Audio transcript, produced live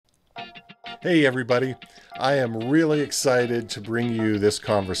Hey everybody, I am really excited to bring you this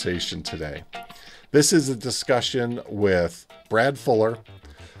conversation today. This is a discussion with Brad Fuller,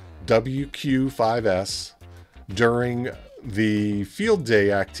 WQ5S, during the field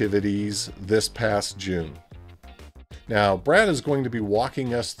day activities this past June. Now, Brad is going to be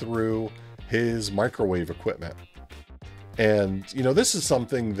walking us through his microwave equipment. And, this is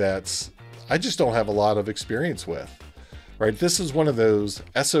something I just don't have a lot of experience with, right? This is one of those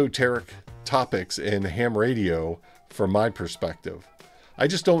esoteric topics in ham radio from my perspective. I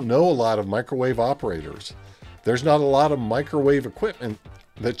just don't know a lot of microwave operators. There's not a lot of microwave equipment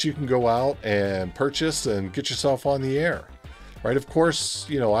that you can go out and purchase and get yourself on the air, right? Of course,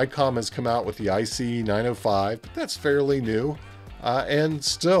 ICOM has come out with the IC 905, but that's fairly new and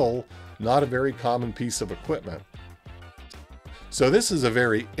still not a very common piece of equipment. So this is a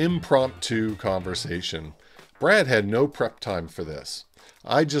very impromptu conversation. Brad had no prep time for this.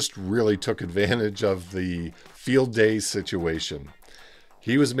 I just really took advantage of the field day situation.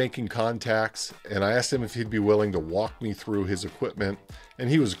 He was making contacts, and I asked him if he'd be willing to walk me through his equipment, and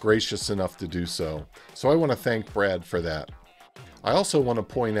he was gracious enough to do so. So I want to thank Brad for that. I also want to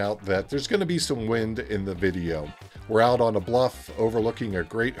point out that there's going to be some wind in the video. We're out on a bluff overlooking a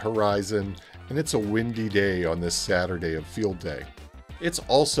great horizon, and it's a windy day on this Saturday of field day. It's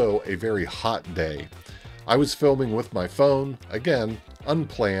also a very hot day. I was filming with my phone, again,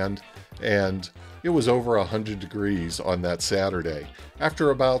 unplanned, and it was over 100 degrees on that Saturday. After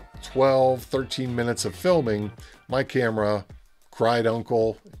about 12-13 minutes of filming, my camera cried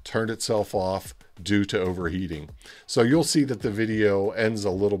uncle, turned itself off due to overheating. So you'll see that the video ends a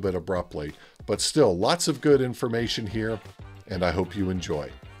little bit abruptly, but still lots of good information here, and I hope you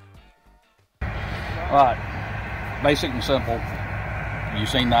enjoy. All right, basic and simple. You've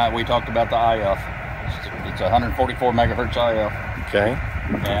seen that we talked about the IF. It's 144 megahertz IF. Okay.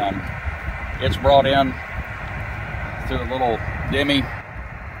 And it's brought in through a little DIMI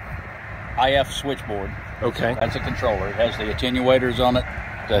IF switchboard. Okay. That's a controller. It has the attenuators on it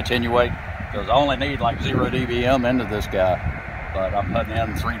to attenuate, because I only need like 0 dBm into this guy, but I'm putting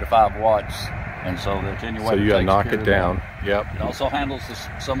in 3 to 5 watts, and so the attenuator. So you got to knock it down. Yep. It also handles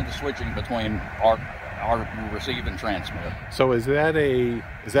some of the switching between our receive and transmit. So is that a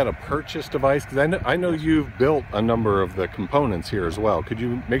purchase device? Because I know you've built a number of the components here as well. Could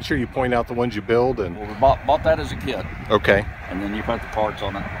you make sure you point out the ones you build? And well, we bought that as a kit. Okay. And then you put the parts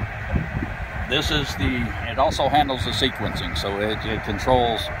on it. It also handles the sequencing, so it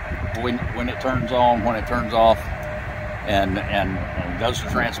controls when it turns on, when it turns off, and goes to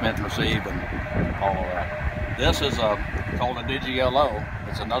transmit and receive and all of that. This is called a digiLO.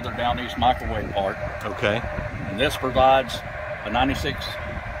 It's another down east microwave part. Okay. And this provides a 96,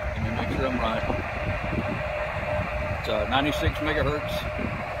 let me make sure I'm right. It's a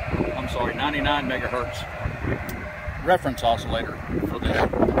 99 megahertz reference oscillator for this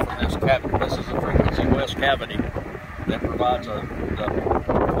cavity. This is a frequency west cavity that provides the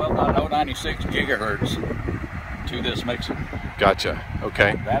 12.096 gigahertz to this mixer. Gotcha.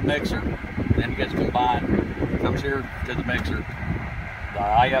 Okay. That mixer then gets combined, comes here to the mixer.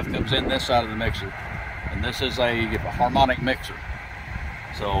 The IF comes in this side of the mixer, and this is a harmonic mixer.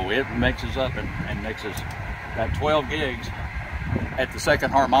 So it mixes up and mixes that 12 gigs at the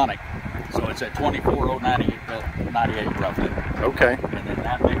second harmonic. So it's at 24.098 roughly. Okay. And then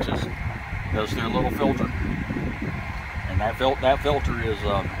that goes through a little filter, and that filter is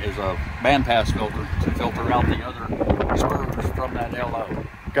a bandpass filter to filter out the other spurs from that LO.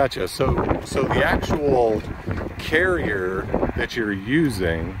 Gotcha. So the actual carrier that you're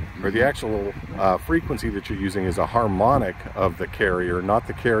using, or the actual frequency that you're using, is a harmonic of the carrier, not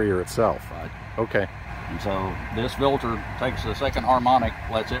the carrier itself. Right. Okay. And so this filter takes the second harmonic,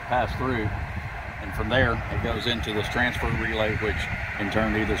 lets it pass through, and from there it goes into this transfer relay, which in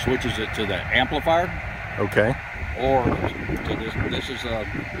turn either switches it to the amplifier. Okay. Or to this is a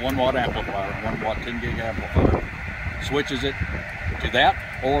 1 watt amplifier, 1 watt 10 gig amplifier. Switches it to that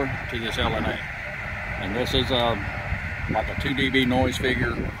or to this LNA. And this is like a 2 dB noise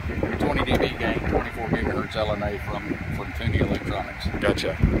figure, 20 dB gain, 24 gigahertz LNA from Tune Electronics.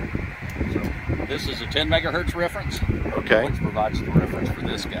 Gotcha. So this is a 10 megahertz reference, okay, which provides the reference for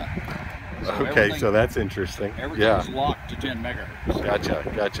this guy. So okay, so that's interesting. Everything's locked to 10 megahertz. Gotcha.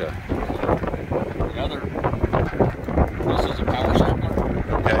 This is a power sampler.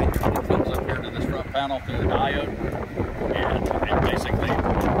 Okay. It comes up here to this front panel through the diode, and basically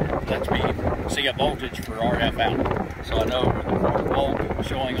lets me see a voltage for RF out. So I know with the volt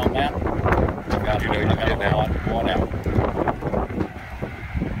showing on that, I've got a watt out.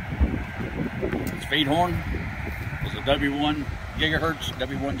 This feed horn is a W1 gigahertz,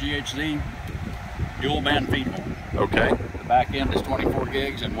 W1 GHZ. dual band feed horn. Okay. The back end is 24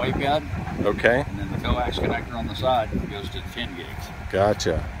 gigs in waveguide. Okay. And then the coax connector on the side goes to 10 gigs.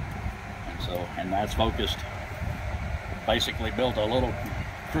 Gotcha. And that's focused, basically built a little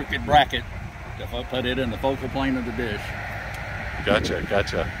crooked bracket to put it in the focal plane of the dish. Gotcha,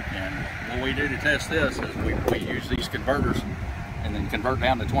 gotcha. And what we do to test this is we use these converters and then convert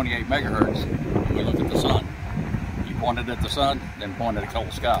down to 28 megahertz. And we look at the sun. You point it at the sun, then point it at the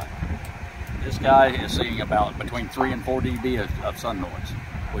cold sky. This guy is seeing about between 3 and 4 dB of sun noise,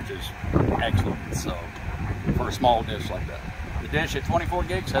 which is excellent. So for a small dish like that. The dish at 24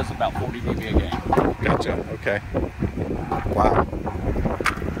 gigs has about 40 dB a gain. Gotcha, okay. Wow.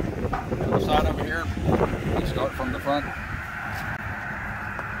 The other side over here, we start from the front,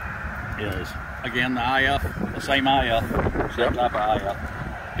 is again the IF, the same IF, same type of IF.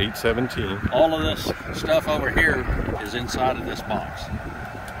 817. All of this stuff over here is inside of this box.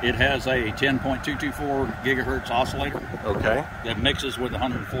 It has a 10.224 gigahertz oscillator. Okay. That mixes with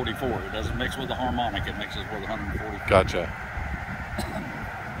 144. It doesn't mix with the harmonic, it mixes with 144. Gotcha.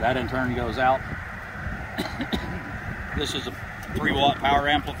 That in turn goes out. This is a 3-watt power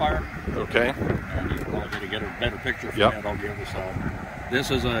amplifier. Okay. And you can probably get a better picture from that on the other side. This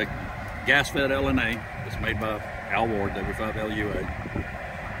is a gas-fed LNA. It's made by Al Ward, W5LUA.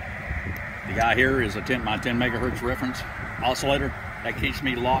 The guy here is my 10 megahertz reference oscillator. That keeps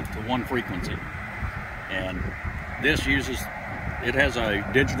me locked to one frequency. And this it has a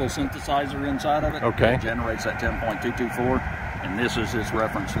digital synthesizer inside of it. Okay. It generates that 10.224, and this is its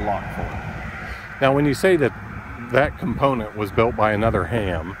reference lock for it. Now, when you say that that component was built by another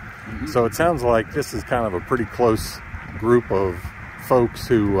ham, so it sounds like this is kind of a pretty close group of folks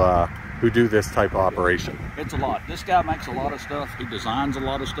who do this type of operation. It's a lot. This guy makes a lot of stuff. He designs a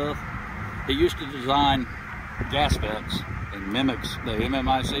lot of stuff. He used to design gas feds and mimics the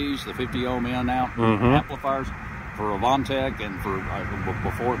MMICs, the 50 ohm in out amplifiers for Avantech and for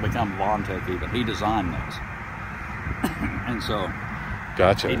before it became Avantech even. He designed those. And so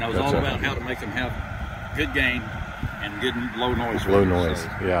gotcha. He knows all about how to make them have good gain and good low noise. Low noise,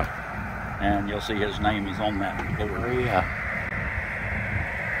 yeah. And you'll see his name, he's on that board. Yeah.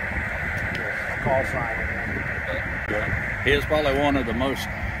 Call sign. He is probably one of the most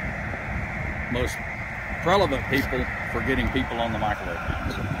relevant people for getting people on the microwave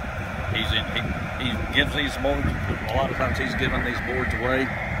bands. He gives these boards, a lot of times he's given these boards away.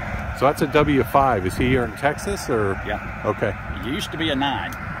 So that's a W5. Is he here in Texas or? Yeah. Okay. He used to be a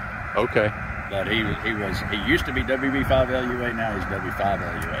 9. Okay. But he used to be WB5LUA, now he's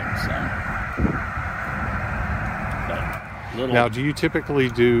W5LUA. So. Now, do you typically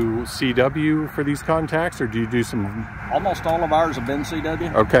do CW for these contacts, or do you do some? Almost all of ours have been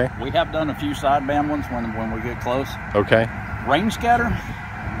CW. Okay. We have done a few sideband ones when we get close. Okay. Rain scatter.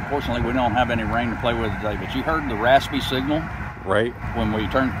 Unfortunately, we don't have any rain to play with today. But you heard the raspy signal, right? When we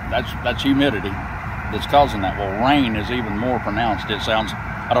turn, that's humidity that's causing that. Well, rain is even more pronounced. It sounds.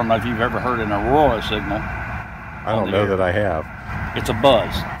 I don't know if you've ever heard an aurora signal. I don't know that I have. It's a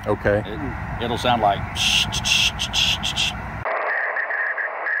buzz. Okay. It'll sound like.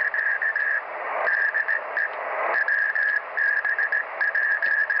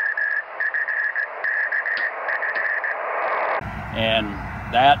 And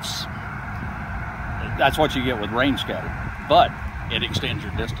that's what you get with rain scatter, but it extends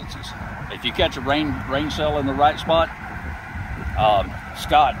your distances. If you catch a rain cell in the right spot,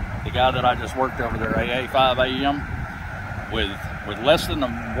 Scott, the guy that I just worked over there, AA5AM, with less than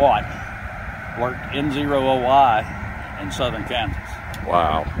a watt, worked N0OI in southern Kansas.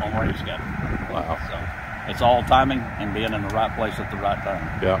 Wow. On rain scatter. Wow. So it's all timing and being in the right place at the right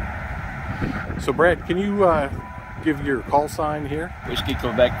time. Yeah. So Brad, can you give your call sign here? Whiskey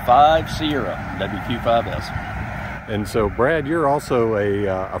Quebec 5 Sierra, WQ5S. And so Brad, you're also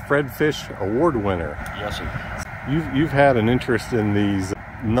a Fred Fish Award winner. Yes, sir. You've had an interest in these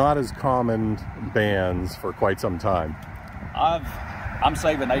not as common bands for quite some time. I'm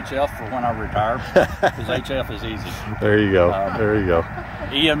saving HF for when I retire, because HF is easy. There you go. There you go.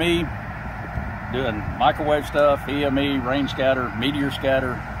 EME, doing microwave stuff, EME, rain scatter, meteor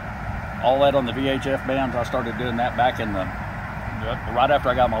scatter, all that on the VHF bands. I started doing that back in right after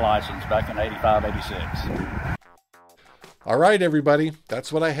I got my license, back in 85, 86. All right, everybody,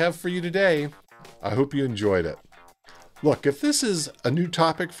 that's what I have for you today. I hope you enjoyed it. Look, if this is a new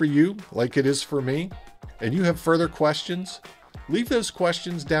topic for you, like it is for me, and you have further questions, leave those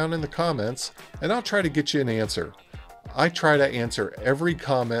questions down in the comments, and I'll try to get you an answer. I try to answer every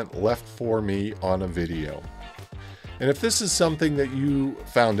comment left for me on a video. And if this is something that you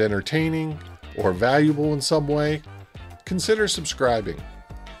found entertaining or valuable in some way, consider subscribing.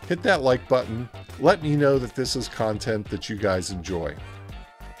 Hit that like button let me know that this is content that you guys enjoy.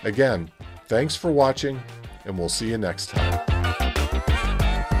 Again, thanks for watching, and we'll see you next time.